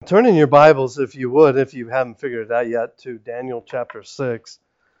Turn in your Bibles, if you would, if you haven't figured it out yet, to Daniel chapter 6.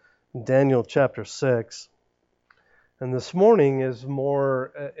 Daniel chapter 6. And this morning is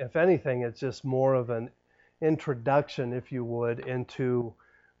more, if anything, it's just more of an introduction, if you would, into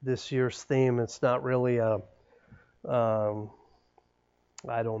this year's theme. It's not really I don't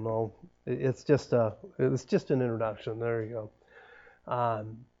know. It's just an introduction. There you go.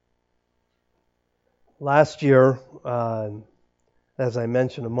 Last year, as I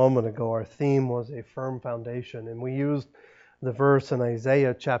mentioned a moment ago, our theme was a firm foundation, and we used the verse in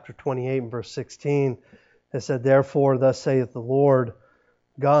Isaiah chapter 28 and verse 16. It said, "Therefore, thus saith the Lord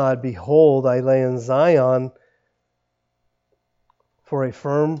God, behold, I lay in Zion for a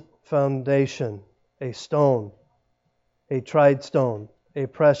firm foundation, a stone, a tried stone, a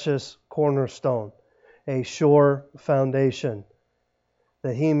precious cornerstone, a sure foundation,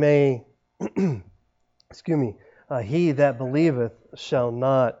 that he may, he that believeth shall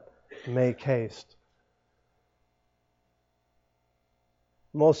not make haste."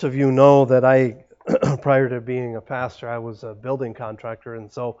 Most of you know that prior to being a pastor, I was a building contractor, and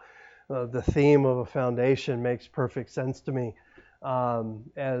so the theme of a foundation makes perfect sense to me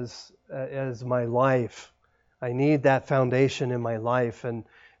as my life. I need that foundation in my life, and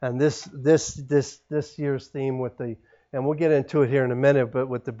this year's theme with and we'll get into it here in a minute, but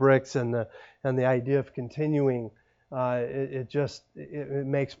with the bricks and the idea of continuing, it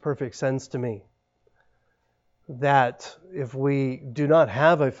makes perfect sense to me. That if we do not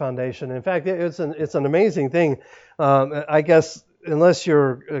have a foundation, in fact, it's an amazing thing. I guess unless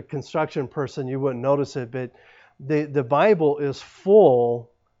you're a construction person, you wouldn't notice it, but the Bible is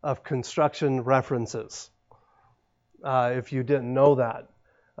full of construction references. If you didn't know that,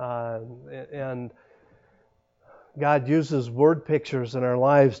 and God uses word pictures in our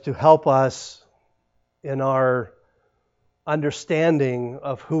lives to help us in our understanding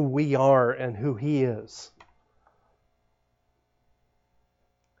of who we are and who He is.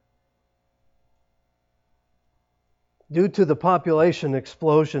 Due to the population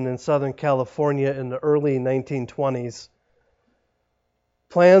explosion in Southern California in the early 1920s,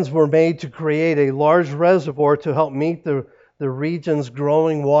 plans were made to create a large reservoir to help meet the region's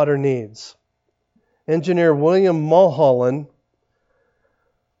growing water needs. Engineer William Mulholland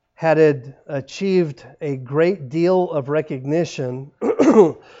had achieved a great deal of recognition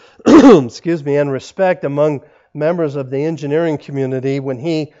and respect among members of the engineering community when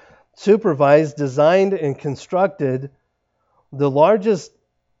he supervised, designed, and constructed the largest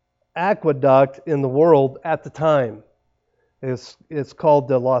aqueduct in the world at the time. It's called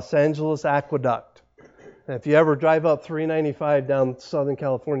the Los Angeles Aqueduct. And if you ever drive up 395 down Southern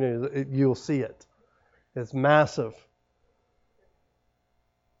California, you'll see it. It's massive.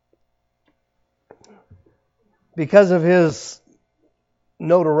 Because of his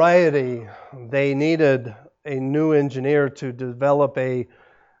notoriety, they needed a new engineer to develop a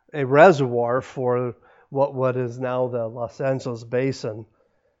reservoir for what is now the Los Angeles Basin.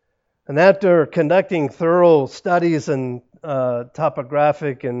 And after conducting thorough studies and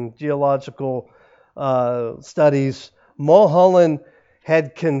topographic and geological studies, Mulholland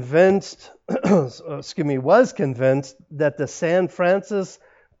was convinced that the San Francisco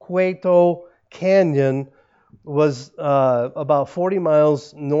Cueto Canyon was about 40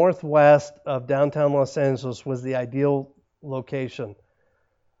 miles northwest of downtown Los Angeles was the ideal location.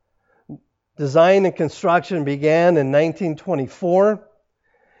 Design and construction began in 1924,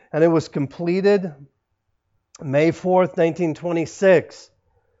 and it was completed May 4th, 1926.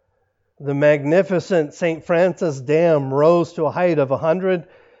 The magnificent St. Francis Dam rose to a height of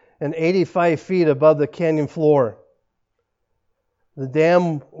 185 feet above the canyon floor. The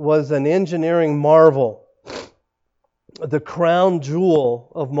dam was an engineering marvel, the crown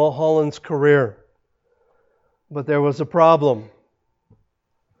jewel of Mulholland's career. But there was a problem.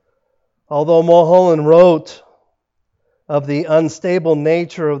 Although Mulholland wrote of the unstable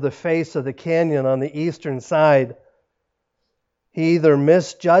nature of the face of the canyon on the eastern side, he either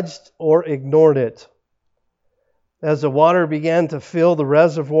misjudged or ignored it. As the water began to fill the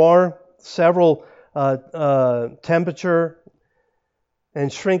reservoir, several temperature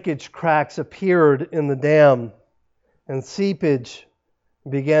and shrinkage cracks appeared in the dam, and seepage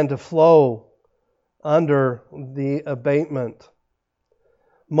began to flow under the abatement.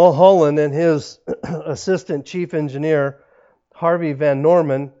 Mulholland and his assistant chief engineer, Harvey Van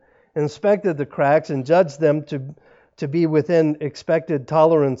Norman, inspected the cracks and judged them to be within expected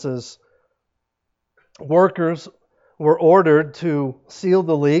tolerances. Workers were ordered to seal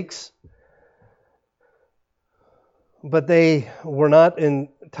the leaks, but they were not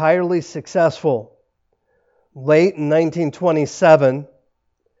entirely successful. Late in 1927,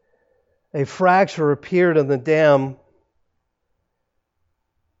 A fracture appeared in the dam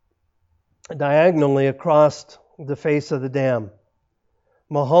diagonally across the face of the dam.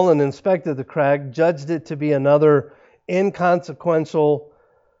 Mulholland inspected the crack, judged it to be another inconsequential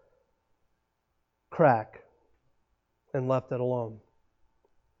crack, and left it alone.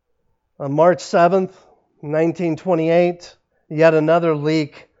 On March 7th, 1928, yet another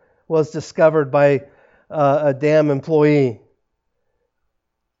leak was discovered by a dam employee.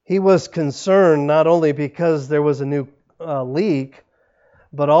 He was concerned not only because there was a new leak,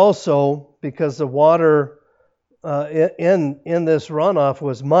 but also because the water in this runoff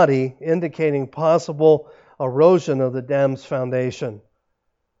was muddy, indicating possible erosion of the dam's foundation.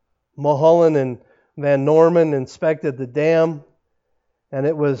 Mulholland and Van Norman inspected the dam and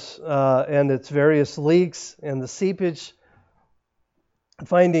its various leaks and the seepage,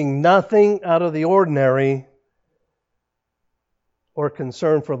 finding nothing out of the ordinary or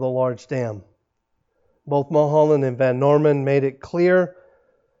concern for the large dam. Both Mulholland and Van Norman made it clear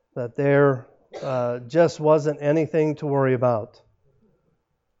that there just wasn't anything to worry about.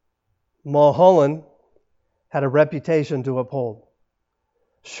 Mulholland had a reputation to uphold.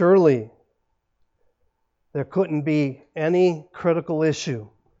 Surely there couldn't be any critical issue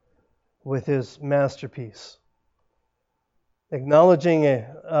with his masterpiece. Acknowledging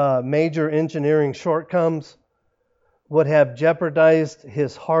a major engineering shortcomings would have jeopardized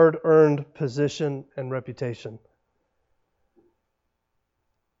his hard-earned position and reputation.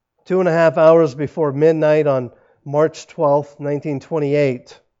 2.5 hours before midnight on March 12,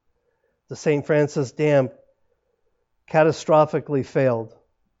 1928, the St. Francis Dam catastrophically failed.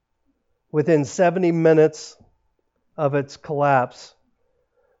 Within 70 minutes of its collapse,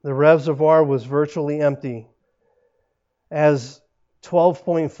 the reservoir was virtually empty, as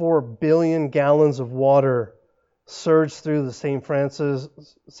 12.4 billion gallons of water surged through the St.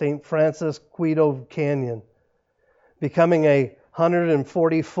 Francis Quito Canyon, becoming a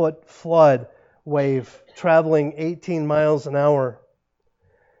 140-foot flood wave traveling 18 miles an hour.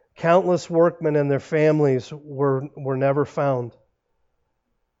 Countless workmen and their families were never found.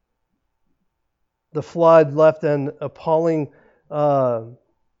 The flood left an appalling record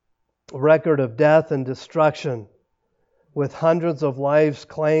of death and destruction, with hundreds of lives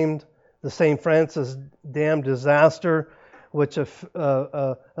claimed. The St. Francis Dam disaster, which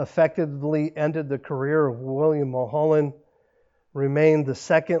effectively ended the career of William Mulholland, remained the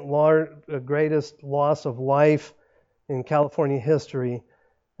second greatest loss of life in California history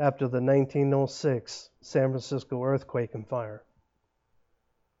after the 1906 San Francisco earthquake and fire.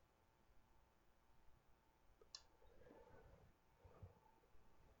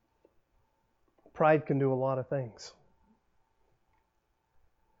 Pride can do a lot of things.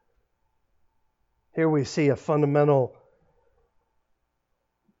 Here we see a fundamental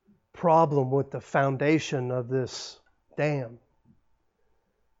problem with the foundation of this dam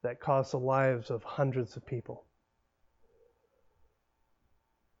that cost the lives of hundreds of people.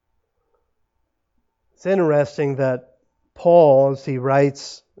 It's interesting that Paul, as he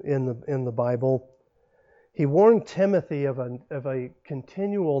writes in the Bible, he warned Timothy of a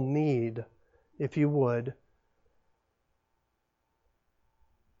continual need, if you would,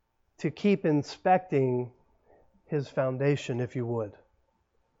 to keep inspecting his foundation, if you would.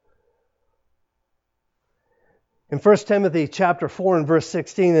 In 1 Timothy chapter 4 and verse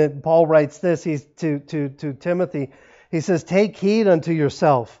 16, Paul writes this to Timothy. He says, "Take heed unto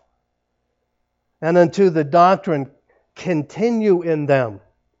yourself and unto the doctrine, continue in them.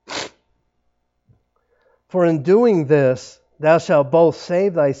 For in doing this, thou shalt both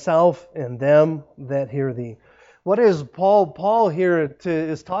save thyself and them that hear thee." What is Paul here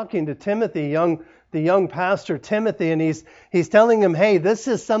is talking to Timothy, the young pastor Timothy, and he's telling him, hey, this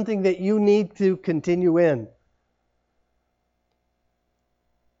is something that you need to continue in.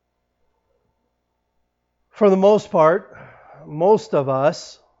 For the most part, most of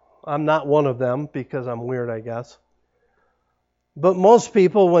us, I'm not one of them because I'm weird, I guess. But most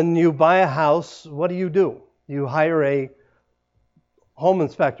people, when you buy a house, what do? You hire a home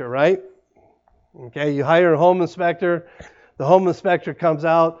inspector, right? Okay, you hire a home inspector. The home inspector comes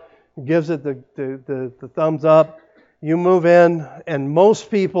out, gives it the thumbs up. You move in, and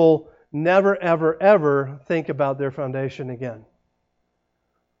most people never, ever, ever think about their foundation again.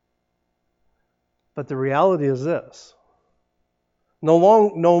 But the reality is this.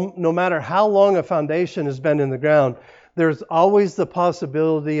 No matter how long a foundation has been in the ground, there's always the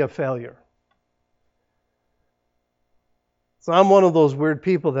possibility of failure. So I'm one of those weird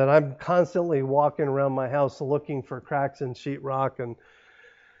people that I'm constantly walking around my house looking for cracks in sheetrock. And,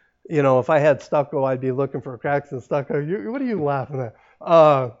 if I had stucco, I'd be looking for cracks in stucco. What are you laughing at?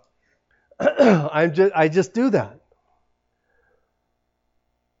 I just do that.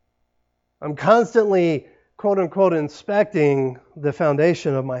 I'm constantly, quote unquote, inspecting the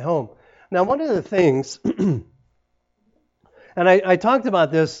foundation of my home. Now, one of the things, and I talked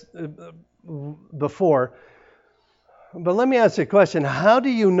about this before, but let me ask you a question. How do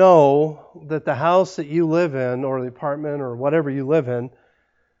you know that the house that you live in, or the apartment, or whatever you live in,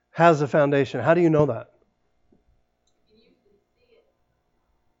 has a foundation? How do you know that?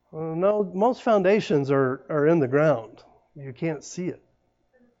 Well, no, most foundations are in the ground. You can't see it.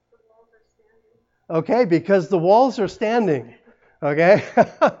 Okay, because the walls are standing. Okay?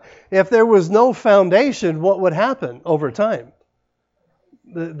 If there was no foundation, what would happen over time?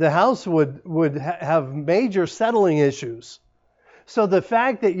 The house would have major settling issues. So the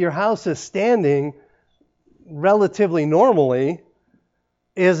fact that your house is standing relatively normally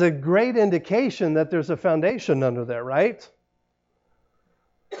is a great indication that there's a foundation under there, right?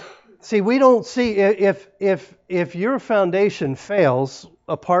 See, we don't see if your foundation fails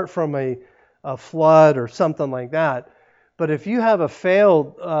apart from a flood or something like that, but if you have a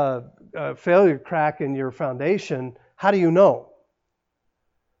failure crack in your foundation, how do you know?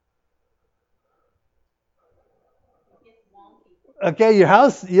 Okay, your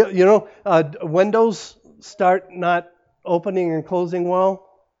house, windows start not opening and closing well.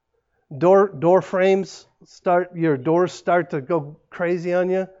 Door frames your doors start to go crazy on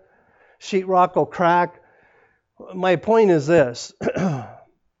you. Sheetrock will crack. My point is this: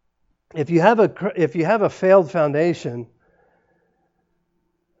 if you have a failed foundation,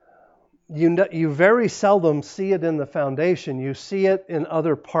 you very seldom see it in the foundation. You see it in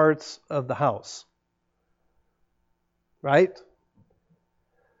other parts of the house, right?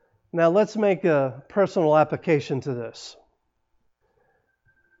 Now let's make a personal application to this.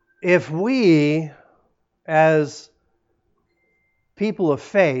 If we, as people of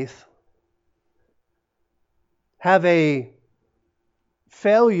faith, have a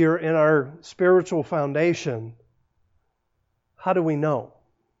failure in our spiritual foundation, how do we know?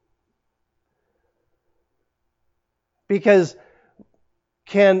 Because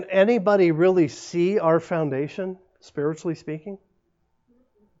can anybody really see our foundation, spiritually speaking?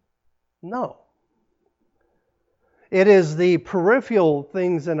 No. It is the peripheral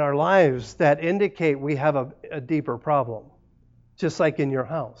things in our lives that indicate we have a deeper problem, just like in your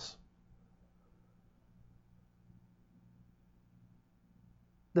house.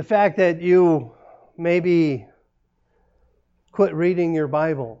 The fact that you maybe quit reading your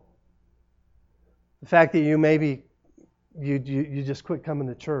Bible, the fact that you maybe you just quit coming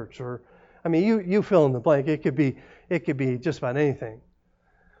to church, or I mean you fill in the blank. It could be just about anything.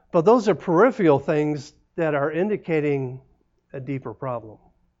 But those are peripheral things that are indicating a deeper problem.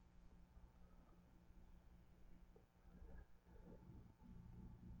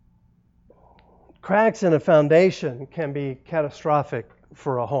 Cracks in a foundation can be catastrophic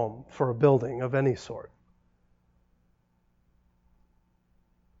for a home, for a building of any sort.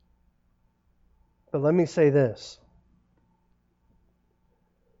 But let me say this.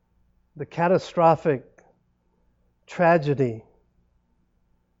 The catastrophic tragedy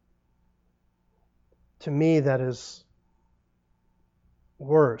to me that is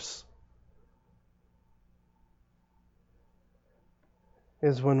worse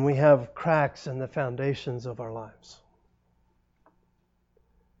is when we have cracks in the foundations of our lives.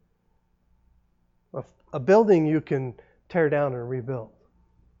 A building you can tear down and rebuild,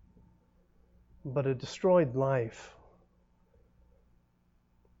 but a destroyed life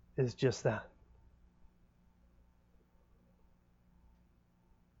is just that.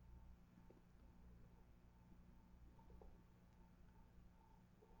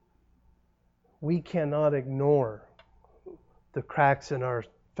 We cannot ignore the cracks in our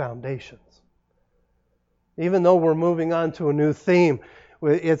foundations. Even though we're moving on to a new theme,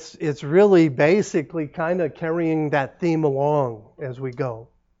 it's really basically kind of carrying that theme along as we go.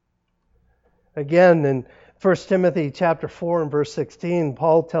 Again, in 1 Timothy chapter 4 and verse 16,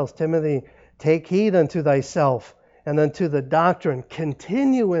 Paul tells Timothy, "Take heed unto thyself and unto the doctrine,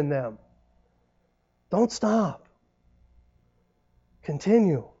 continue in them." Don't stop.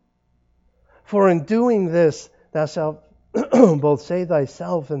 Continue. For in doing this, thou shalt both save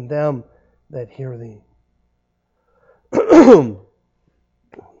thyself and them that hear thee.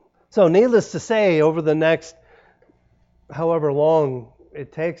 So needless to say, over the next however long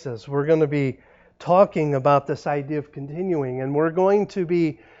it takes us, we're going to be talking about this idea of continuing. And we're going to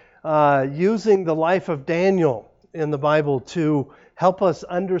be using the life of Daniel in the Bible to help us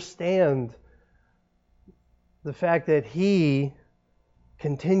understand the fact that he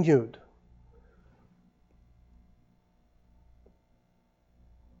continued.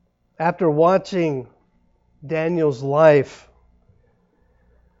 after watching Daniel's life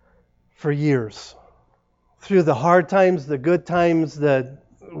for years, through the hard times, the good times, the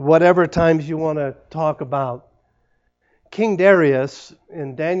whatever times you want to talk about, King Darius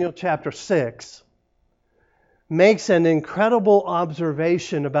in Daniel chapter 6 makes an incredible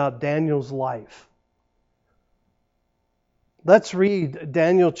observation about Daniel's life. Let's read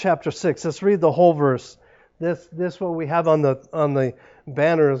Daniel chapter 6. Let's read the whole verse. This what we have on the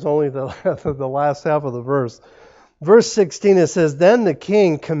banner is only the the last half of the verse. Verse 16, it says, "Then the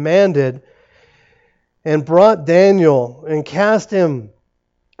king commanded and brought Daniel and cast him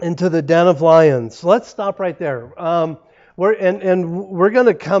into the den of lions." Let's stop right there. We're going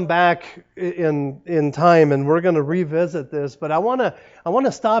to come back in time, and we're going to revisit this. But I want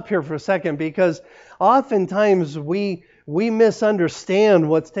to stop here for a second, because oftentimes we misunderstand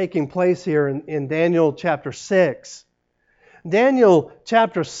what's taking place here in Daniel chapter 6. Daniel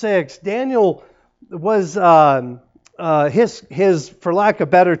chapter 6. Daniel was his, for lack of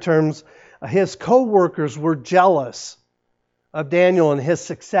better terms, his co-workers were jealous of Daniel and his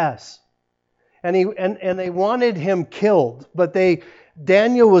success. And they wanted him killed, but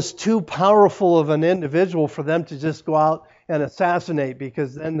Daniel was too powerful of an individual for them to just go out and assassinate,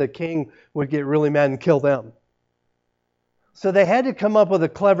 because then the king would get really mad and kill them. So they had to come up with a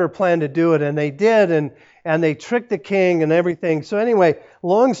clever plan to do it, and they did, and they tricked the king and everything. So anyway,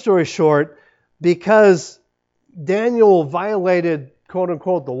 long story short, because Daniel violated, quote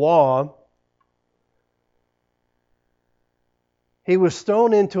unquote, the law, he was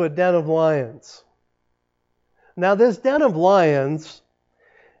thrown into a den of lions. Now, this den of lions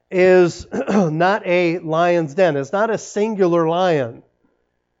is not a lion's den. It's not a singular lion.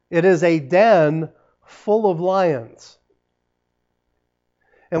 It is a den full of lions.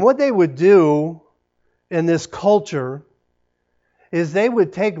 And what they would do in this culture is they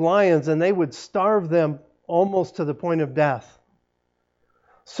would take lions and they would starve them almost to the point of death,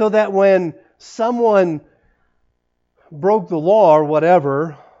 so that when someone broke the law or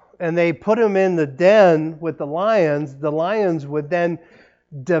whatever, and they put him in the den with the lions would then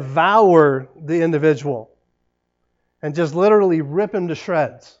devour the individual and just literally rip him to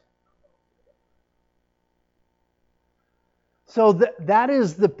shreds. So that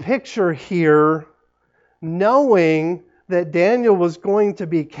is the picture here, knowing that Daniel was going to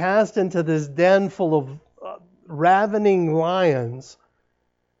be cast into this den full of ravening lions.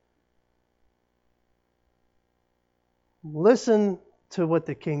 Listen to what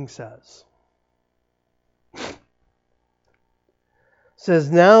the king says. It says,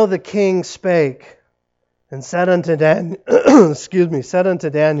 "Now the king spake and said unto Daniel, said unto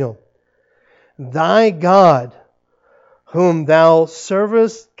Daniel, Thy God, whom thou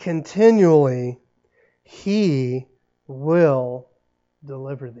servest continually, he will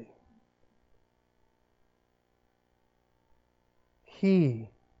deliver thee." He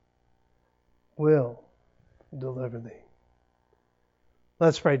will deliver thee.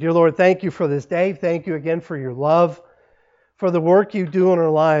 Let's pray. Dear Lord, thank you for this day. Thank you again for your love, for the work you do in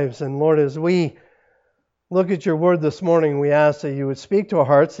our lives. And Lord, as we look at your word this morning, we ask that you would speak to our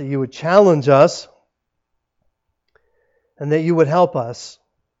hearts, that you would challenge us, and that you would help us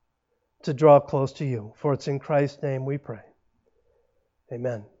to draw close to you. For it's in Christ's name we pray.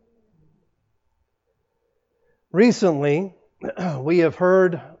 Amen. Recently, we have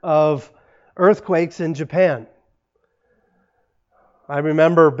heard of earthquakes in Japan. I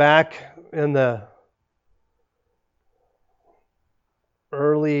remember back in the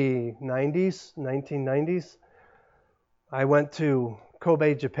early 90s, 1990s, I went to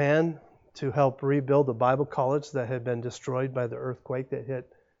Kobe, Japan to help rebuild a Bible college that had been destroyed by the earthquake that hit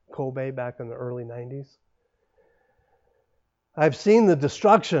Kobe back in the early 90s. I've seen the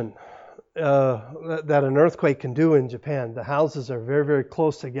destruction that an earthquake can do in Japan. The houses are very, very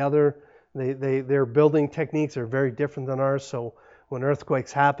close together. Their building techniques are very different than ours, so when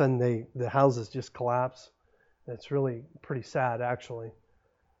earthquakes happen, the houses just collapse. It's really pretty sad, actually.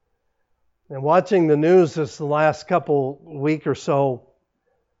 And watching the news this last week or so,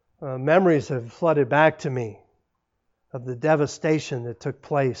 memories have flooded back to me of the devastation that took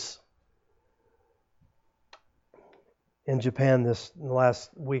place in Japan this last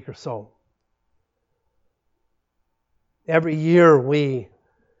week or so. Every year we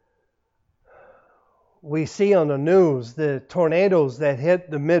see on the news the tornadoes that hit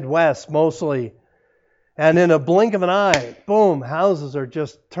the Midwest mostly, and in a blink of an eye, boom, houses are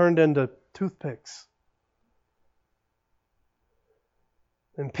just turned into toothpicks.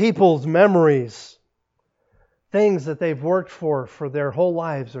 And people's memories, things that they've worked for their whole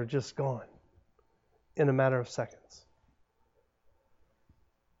lives, are just gone in a matter of seconds.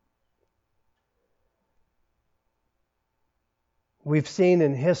 We've seen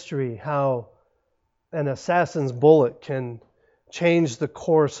in history how an assassin's bullet can change the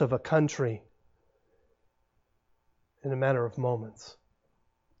course of a country in a matter of moments.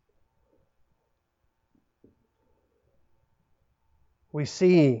 We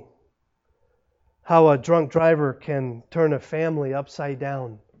see how a drunk driver can turn a family upside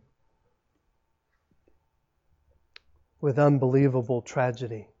down with unbelievable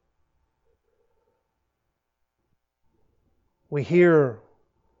tragedy. We hear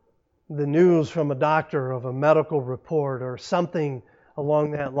the news from a doctor of a medical report or something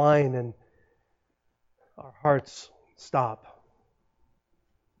along that line, and our hearts stop.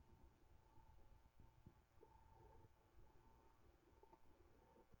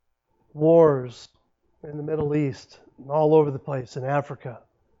 Wars in the Middle East, all over the place, in Africa,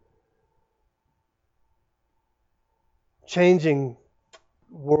 changing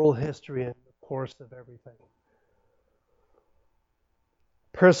world history and the course of everything.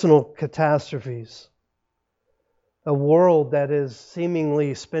 Personal catastrophes, a world that is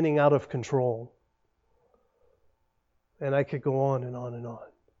seemingly spinning out of control. And I could go on and on and on.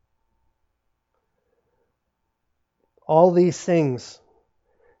 All these things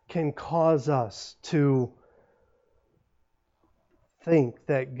can cause us to think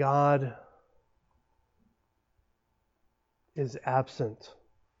that God is absent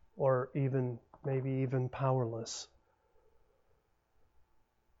or maybe even powerless.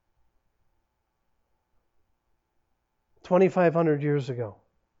 "2,500 years ago,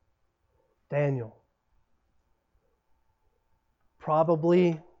 Daniel,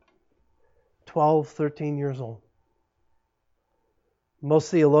 probably 12, 13 years old.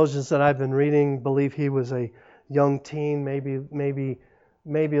 Most theologians that I've been reading believe he was a young teen, maybe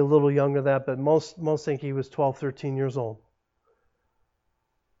a little younger than that, but most think he was 12, 13 years old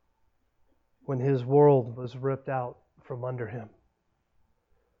when his world was ripped out from under him.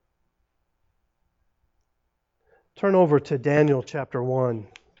 Turn over to Daniel chapter 1.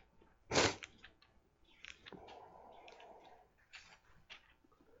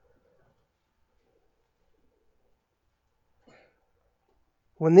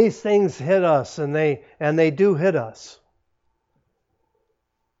 When these things hit us, and they do hit us,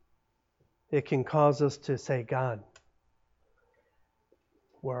 it can cause us to say, God,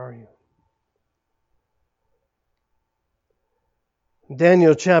 where are you?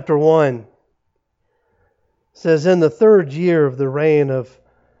 Daniel chapter 1 says, "In the third year of the reign of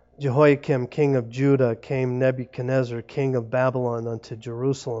Jehoiakim, king of Judah, came Nebuchadnezzar, king of Babylon, unto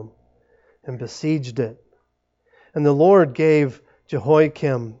Jerusalem, and besieged it. And the Lord gave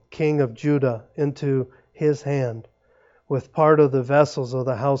Jehoiakim, king of Judah, into his hand, with part of the vessels of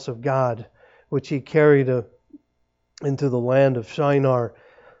the house of God, which he carried into the land of Shinar,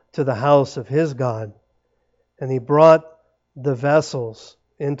 to the house of his God. And he brought the vessels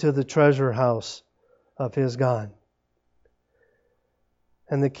into the treasure house of his God.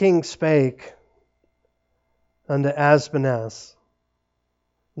 And the king spake unto Aspenaz,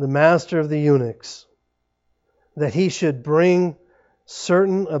 the master of the eunuchs, that he should bring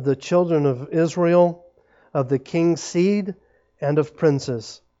certain of the children of Israel, of the king's seed, and of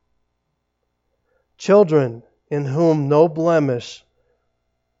princes, children in whom no blemish,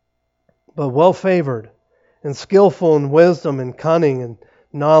 but well favored, and skillful in wisdom and cunning and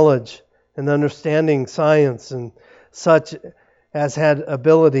knowledge and understanding science, and such as had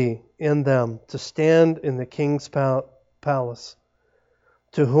ability in them to stand in the king's palace,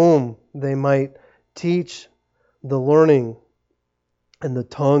 to whom they might teach the learning and the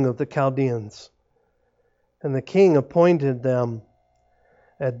tongue of the Chaldeans. And the king appointed them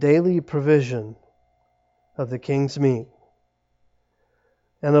a daily provision of the king's meat,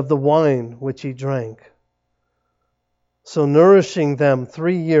 and of the wine which he drank, so nourishing them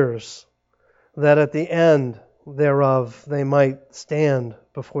 3 years, that at the end thereof they might stand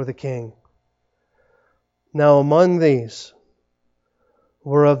before the king. Now among these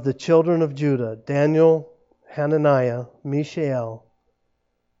were of the children of Judah Daniel, Hananiah, Mishael,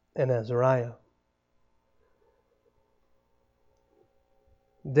 and Azariah."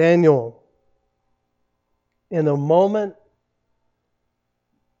 Daniel, in a moment,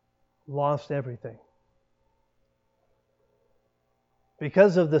 lost everything.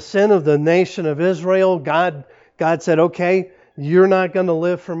 Because of the sin of the nation of Israel, God said, okay, you're not going to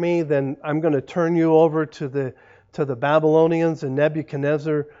live for me, then I'm going to turn you over to the Babylonians. And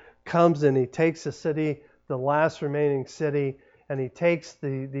Nebuchadnezzar comes and he takes the city, the last remaining city, and he takes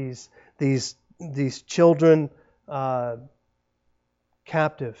these children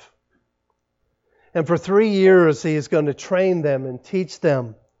captive. And for 3 years he is going to train them and teach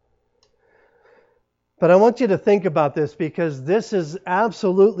them But I want you to think about this because this is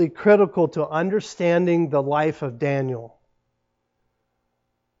absolutely critical to understanding the life of Daniel.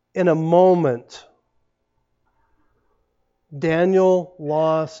 In a moment, Daniel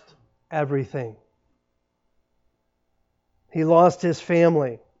lost everything. He lost his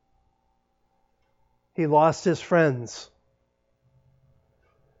family. He lost his friends.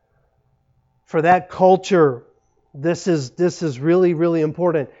 For that culture, this is really, really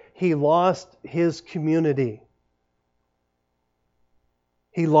important. He lost his community.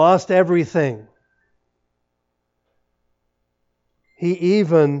 He lost everything. He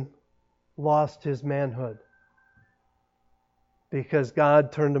even lost his manhood because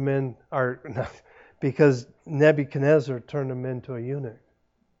God turned him in, because Nebuchadnezzar turned him into a eunuch.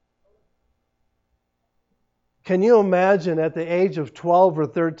 Can you imagine at the age of 12 or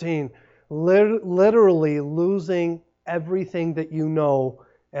 13, literally losing everything that you know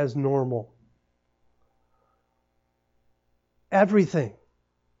as normal? Everything.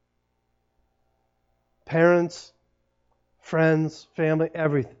 Parents, friends, family,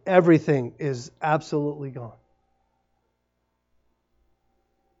 everything is absolutely gone.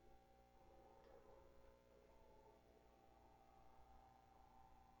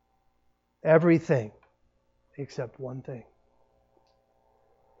 Everything except one thing.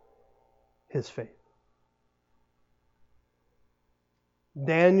 His faith.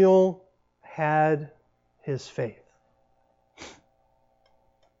 Daniel had his faith.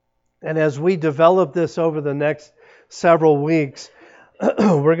 And as we develop this over the next several weeks,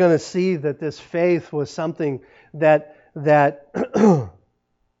 we're going to see that this faith was something that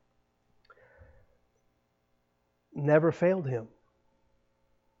never failed him.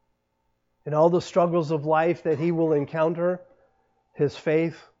 In all the struggles of life that he will encounter, his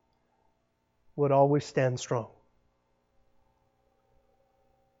faith would always stand strong.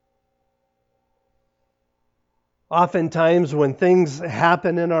 Oftentimes when things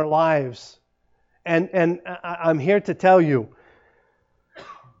happen in our lives, and I'm here to tell you,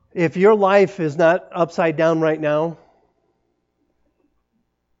 if your life is not upside down right now,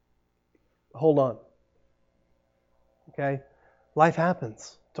 hold on. Okay? Life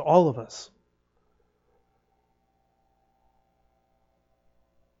happens to all of us.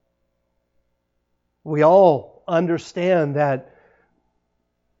 We all understand that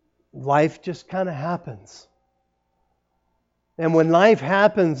life just kind of happens. And when life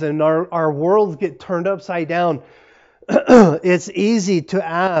happens and our worlds get turned upside down, it's easy to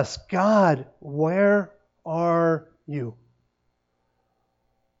ask, God, where are you?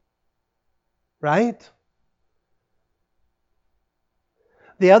 Right?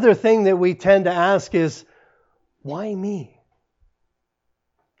 The other thing that we tend to ask is, why me?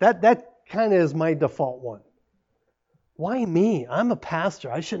 That kind of is my default one. Why me? I'm a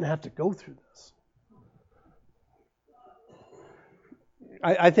pastor. I shouldn't have to go through this.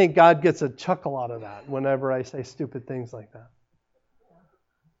 I think God gets a chuckle out of that whenever I say stupid things like that.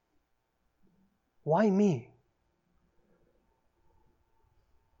 Why me?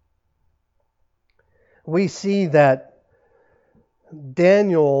 We see that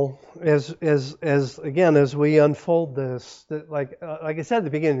Daniel, as we unfold this, that like I said at the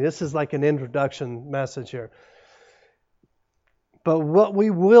beginning, this is like an introduction message here. But what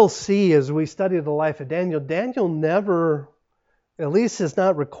we will see as we study the life of Daniel never, at least it's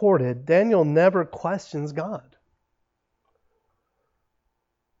not recorded, Daniel never questions God.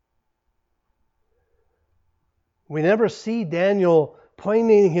 We never see Daniel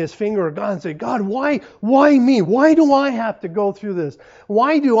pointing his finger at God and say, God, why me? Why do I have to go through this?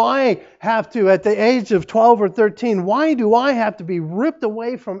 Why do I have to, at the age of 12 or 13, why do I have to be ripped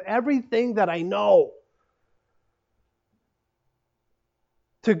away from everything that I know?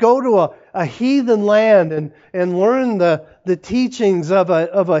 To go to a heathen land and learn the teachings of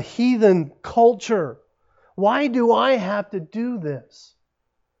a heathen culture. Why do I have to do this?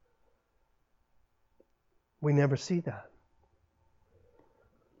 We never see that.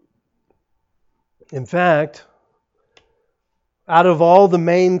 In fact, out of all the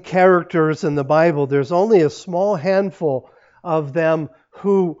main characters in the Bible, there's only a small handful of them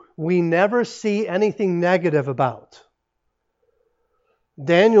who we never see anything negative about.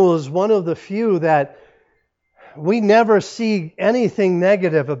 Daniel is one of the few that we never see anything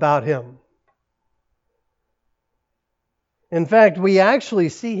negative about him. In fact, we actually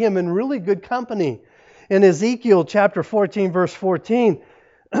see him in really good company. In Ezekiel chapter 14, verse 14,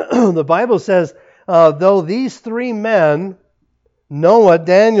 the Bible says, though these three men, Noah,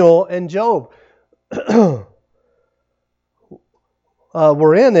 Daniel, and Job,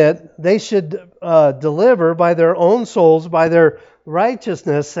 were in it, they should deliver by their own souls, by their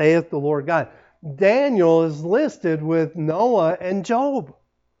righteousness, saith the Lord God. Daniel is listed with Noah and Job.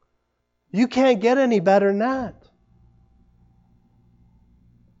 You can't get any better than that.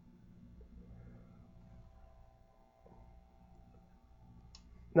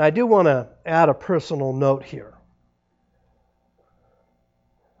 Now, I do want to add a personal note here.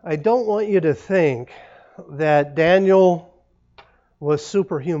 I don't want you to think that Daniel was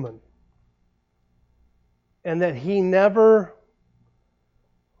superhuman and that he never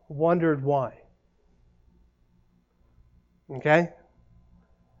wondered why. Okay?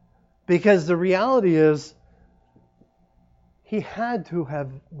 Because the reality is, he had to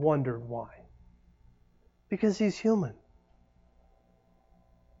have wondered why. Because he's human.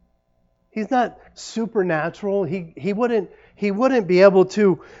 He's not supernatural. He wouldn't be able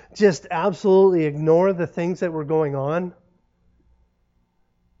to just absolutely ignore the things that were going on.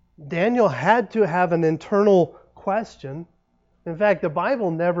 Daniel had to have an internal question. In fact, the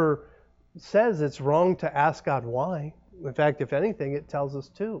Bible never says it's wrong to ask God why. In fact, if anything, it tells us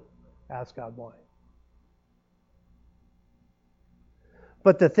to ask God why.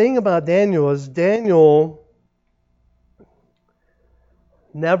 But the thing about Daniel is Daniel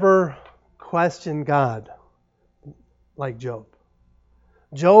never questioned God like Job.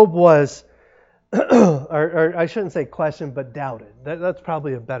 Job was, or I shouldn't say questioned, but doubted. That's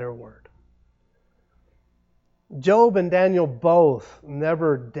probably a better word. Job and Daniel both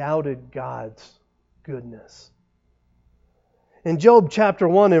never doubted God's goodness. In Job chapter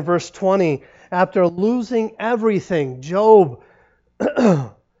 1 and verse 20, after losing everything, Job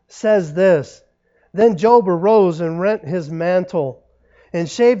says this, "Then Job arose and rent his mantle and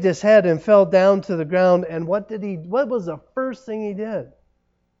shaved his head and fell down to the ground." And what was the first thing he did?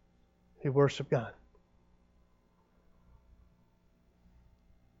 He worshiped God.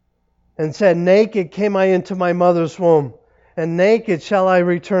 And said, "Naked came I into my mother's womb, and naked shall I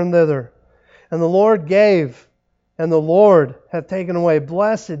return thither. And the Lord gave, and the Lord hath taken away.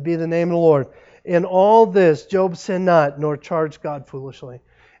 Blessed be the name of the Lord. In all this Job sinned not, nor charged God foolishly."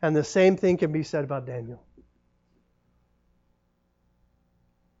 And the same thing can be said about Daniel.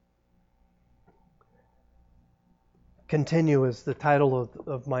 Continue is the title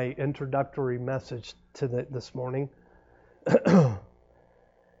of my introductory message to this morning.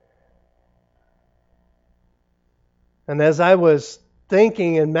 And as I was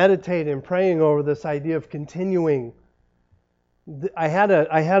thinking and meditating and praying over this idea of continuing, I had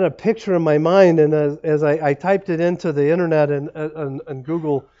a picture in my mind, and as I typed it into the internet and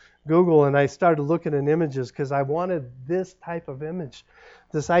Google, and I started looking at images because I wanted this type of image,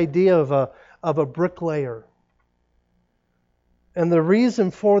 this idea of a bricklayer. And the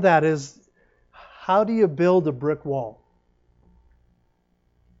reason for that is, how do you build a brick wall?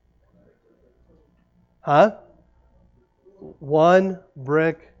 Huh? One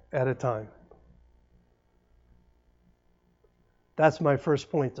brick at a time. That's my first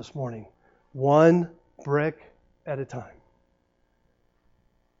point this morning. One brick at a time.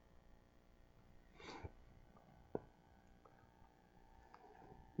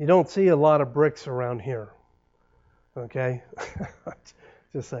 You don't see a lot of bricks around here. Okay?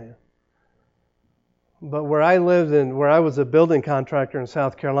 Just saying. But where I lived and where I was a building contractor in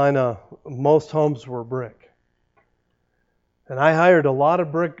South Carolina, most homes were brick. And I hired a lot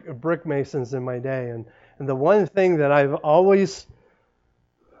of brick masons in my day. And the one thing that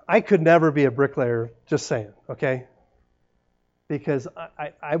I could never be a bricklayer, just saying, okay? Because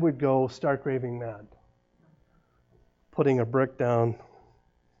I would go stark raving mad. Putting a brick down,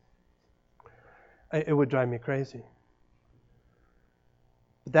 it would drive me crazy.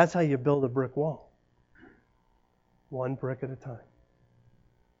 But that's how you build a brick wall. One brick at a time.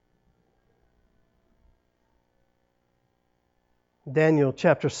 Daniel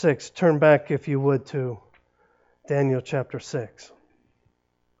chapter 6. Turn back, if you would, to Daniel chapter 6.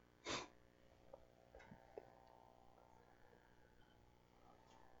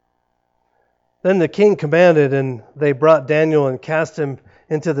 Then the king commanded, and they brought Daniel and cast him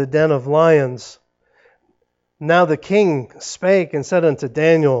into the den of lions. Now the king spake and said unto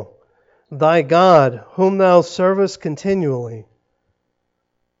Daniel, "Thy God, whom thou servest continually,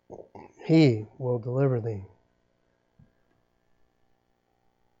 he will deliver thee."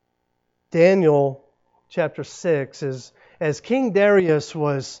 Daniel chapter 6 is, as King Darius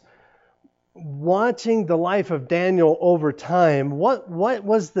was watching the life of Daniel over time, what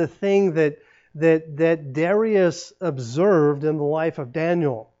was the thing that Darius observed in the life of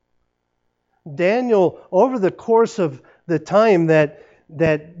Daniel? Daniel, over the course of the time that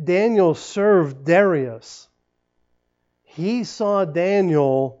Daniel served Darius, he saw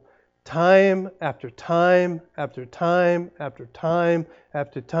Daniel time after time after time after time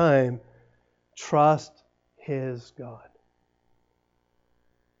after time trust his God.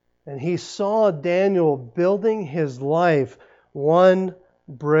 And he saw Daniel building his life one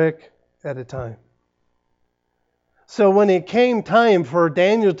brick at a time. So when it came time for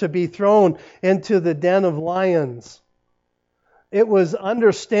Daniel to be thrown into the den of lions, it was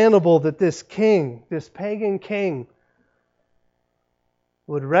understandable that this king, this pagan king,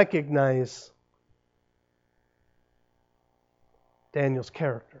 would recognize Daniel's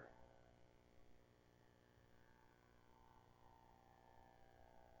character.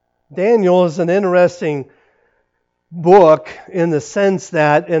 Daniel is an interesting book in the sense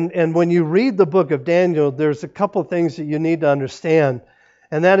that, and when you read the book of Daniel, there's a couple things that you need to understand.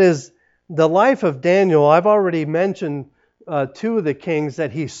 And that is the life of Daniel. I've already mentioned two of the kings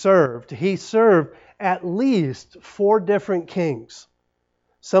that he served. He served at least 4 different kings.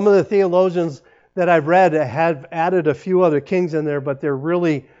 Some of the theologians that I've read have added a few other kings in there, but they're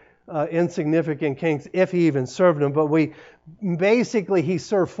really insignificant kings if he even served them. But basically he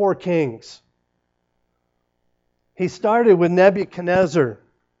served 4 kings. He started with Nebuchadnezzar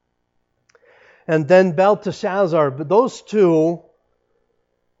and then Belteshazzar, but those 2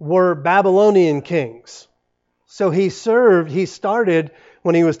 were Babylonian kings. So he started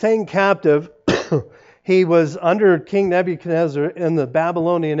when he was taken captive. He was under King Nebuchadnezzar in the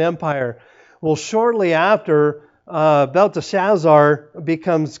Babylonian Empire. Well, shortly after, Belteshazzar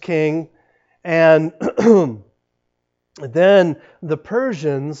becomes king, and then the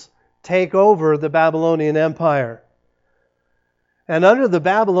Persians take over the Babylonian Empire. And under the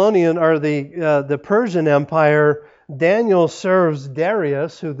Babylonian or the Persian Empire, Daniel serves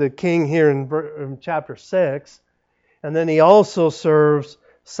Darius, who's the king here in chapter 6, and then he also serves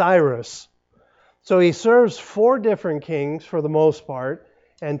Cyrus. So he serves 4 different kings for the most part,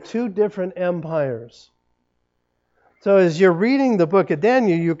 and 2 different empires. So as you're reading the book of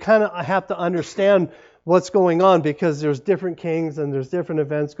Daniel, you kind of have to understand what's going on because there's different kings and there's different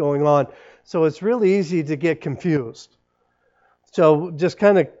events going on. So it's really easy to get confused. So just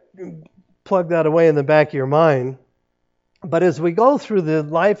kind of plug that away in the back of your mind. But as we go through the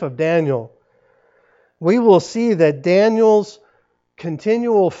life of Daniel, we will see that Daniel's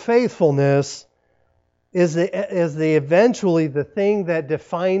continual faithfulness is eventually the thing that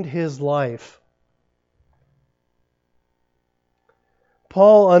defined his life.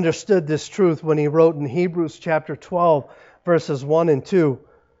 Paul understood this truth when he wrote in Hebrews chapter 12, verses 1 and 2.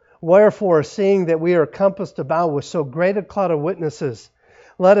 Wherefore, seeing that we are compassed about with so great a cloud of witnesses,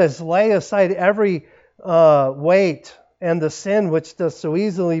 let us lay aside every weight and the sin which does so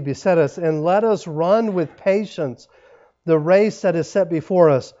easily beset us, and let us run with patience the race that is set before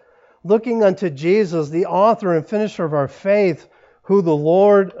us, looking unto Jesus, the author and finisher of our faith, who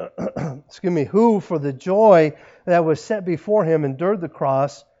for the joy that was set before him endured the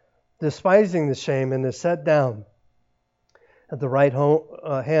cross, despising the shame, and is set down at the right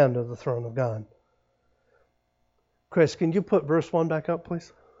hand of the throne of God. Chris, can you put verse 1 back up,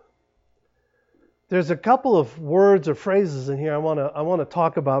 please? There's a couple of words or phrases in here I want to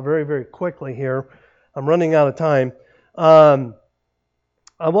talk about very, very quickly here. I'm running out of time.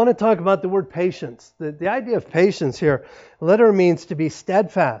 I want to talk about the word patience. The idea of patience here literally means to be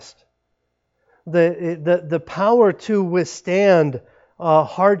steadfast. The power to withstand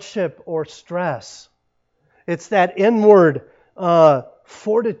hardship or stress. It's that inward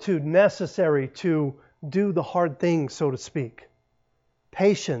fortitude necessary to do the hard things, so to speak.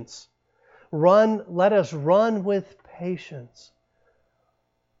 Patience. Let us run with patience.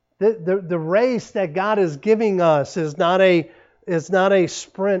 The race that God is giving us is not a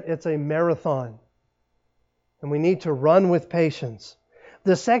sprint, it's a marathon. And we need to run with patience.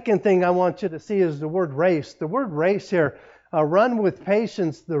 The second thing I want you to see is the word race. The word race here, run with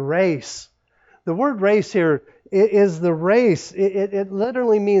patience, the race. The word race here is the race. It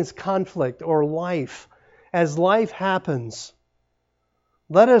literally means conflict or life. As life happens,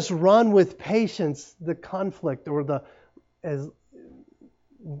 let us run with patience the conflict or the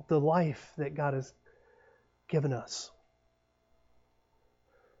life that God has given us.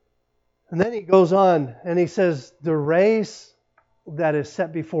 And then he goes on and he says, the race that is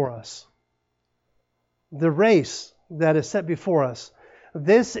set before us. The race that is set before us.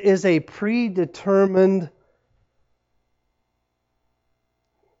 This is a predetermined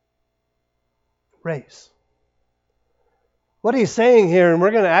race. What he's saying here, and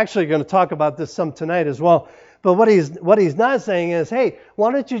we're actually going to talk about this some tonight as well, but what he's not saying is, hey,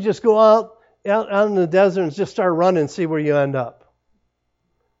 why don't you just go out in the desert and just start running and see where you end up?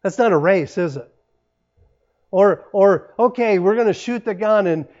 That's not a race, is it? Or okay, we're going to shoot the gun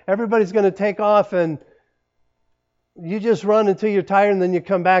and everybody's going to take off and You just run until you're tired and then you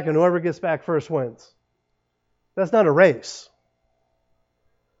come back and whoever gets back first wins. That's not a race.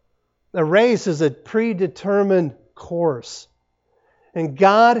 A race is a predetermined course. And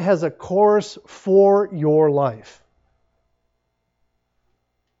God has a course for your life.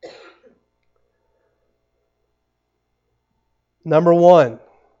 Number one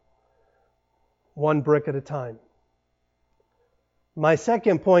brick at a time. My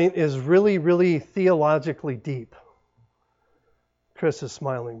second point is really, really theologically deep. Chris is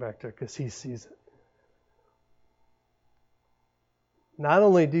smiling back there because he sees it. Not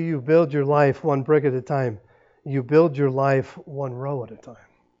only do you build your life one brick at a time, you build your life one row at a time.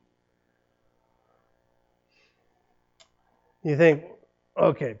 You think,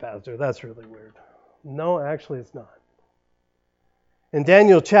 okay, Pastor, that's really weird. No, actually it's not. In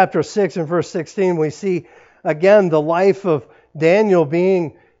Daniel chapter 6 and verse 16, we see again the life of Daniel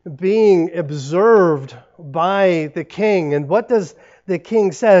being observed by the king. And what does the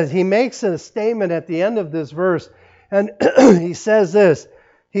king say? He makes a statement at the end of this verse, and he says this.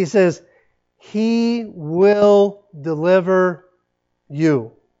 He says, He will deliver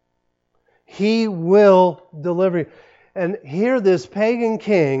you. He will deliver you. And here this pagan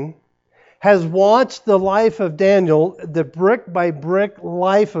king has watched the life of Daniel, the brick by brick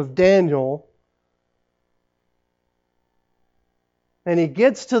life of Daniel, and he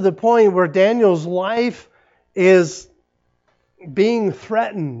gets to the point where Daniel's life is being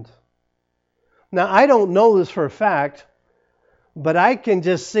threatened. Now, I don't know this for a fact, but I can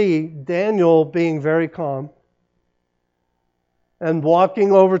just see Daniel being very calm and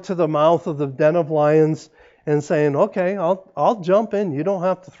walking over to the mouth of the den of lions and saying, okay, I'll jump in. You don't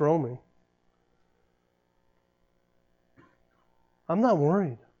have to throw me. I'm not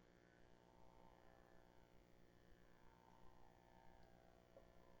worried.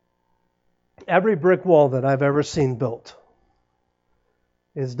 Every brick wall that I've ever seen built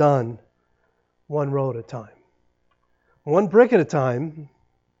is done one row at a time. One brick at a time,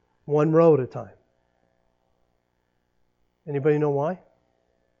 one row at a time. Anybody know why?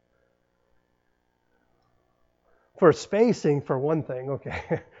 For spacing, for one thing,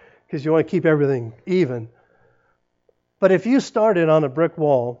 okay, because you want to keep everything even. But if you started on a brick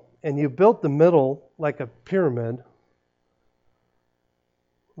wall and you built the middle like a pyramid,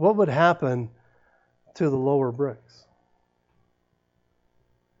 what would happen to the lower bricks?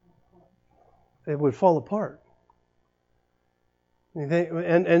 It would fall apart.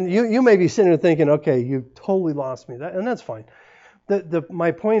 And you may be sitting there thinking, okay, you totally lost me. And that's fine.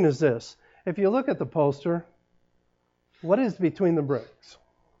 My point is this. If you look at the poster, what is between the bricks?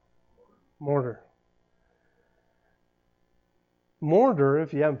 Mortar. Mortar,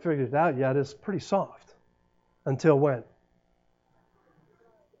 if you haven't figured it out yet, is pretty soft. Until when?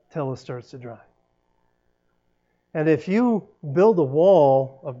 Till it starts to dry. And if you build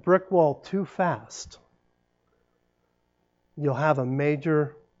a brick wall too fast, you'll have a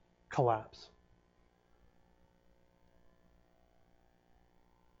major collapse.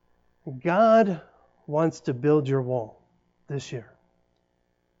 God wants to build your wall this year.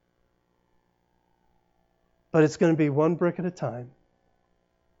 But it's going to be one brick at a time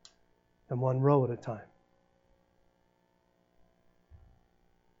and one row at a time.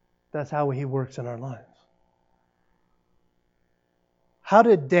 That's how He works in our lives. How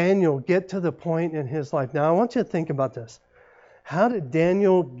did Daniel get to the point in his life? Now, I want you to think about this. How did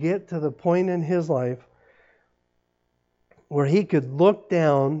Daniel get to the point in his life where he could look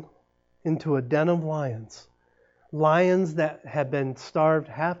down into a den of lions, lions that had been starved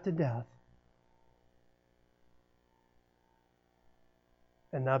half to death,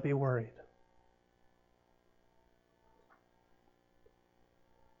 and not be worried?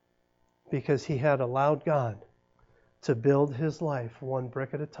 Because he had allowed God to build his life one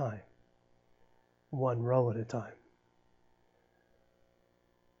brick at a time, one row at a time.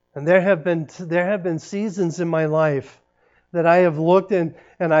 And there have been seasons in my life that I have looked in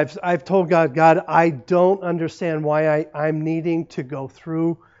and I've told God, I don't understand why I'm needing to go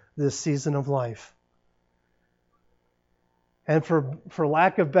through this season of life. And for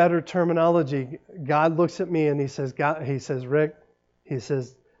lack of better terminology, God looks at me and He says, Rick, He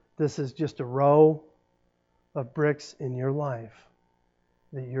says, this is just a row of bricks in your life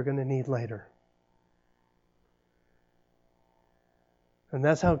that you're going to need later. And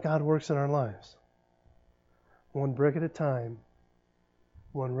that's how God works in our lives. One brick at a time,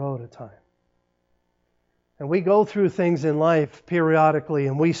 one row at a time. And we go through things in life periodically,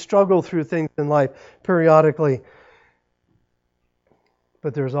 and we struggle through things in life periodically.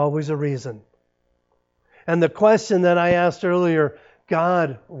 But there's always a reason. And the question that I asked earlier,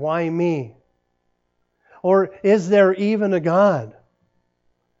 God, why me? Or is there even a God?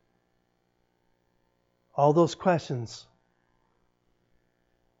 All those questions.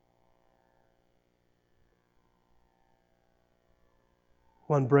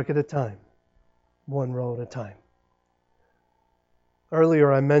 One brick at a time. One row at a time.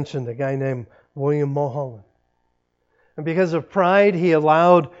 Earlier I mentioned a guy named William Mulholland. And because of pride, he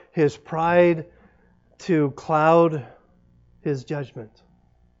allowed his pride to cloud his judgment.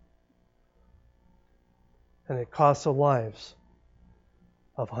 And it cost the lives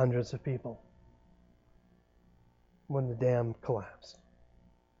of hundreds of people when the dam collapsed.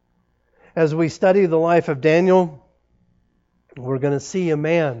 As we study the life of Daniel, we're going to see a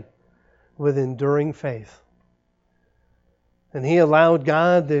man with enduring faith. And he allowed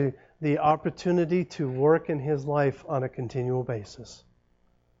God the opportunity to work in his life on a continual basis.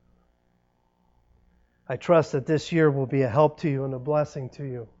 I trust that this year will be a help to you and a blessing to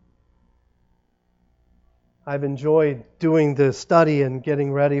you. I've enjoyed doing the study and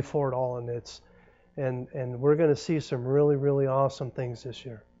getting ready for it all, and we're going to see some really, really awesome things this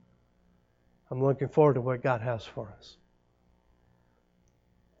year. I'm looking forward to what God has for us.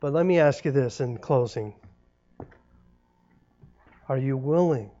 But let me ask you this in closing. Are you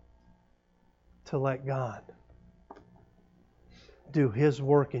willing to let God do His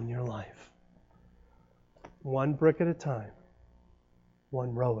work in your life? One brick at a time,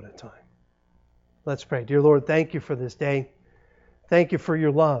 one row at a time. Let's pray. Dear Lord, thank you for this day. Thank you for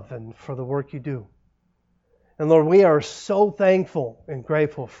your love and for the work you do. And Lord, we are so thankful and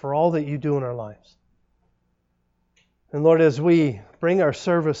grateful for all that you do in our lives. And Lord, as we bring our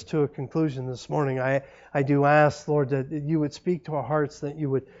service to a conclusion this morning, I do ask, Lord, that you would speak to our hearts, that you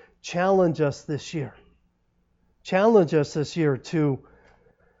would challenge us this year. Challenge us this year to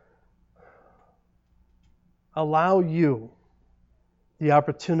allow you the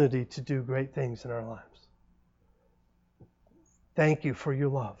opportunity to do great things in our lives. Thank you for your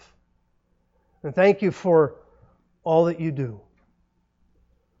love. And thank you for all that you do.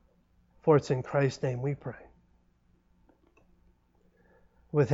 For it's in Christ's name we pray.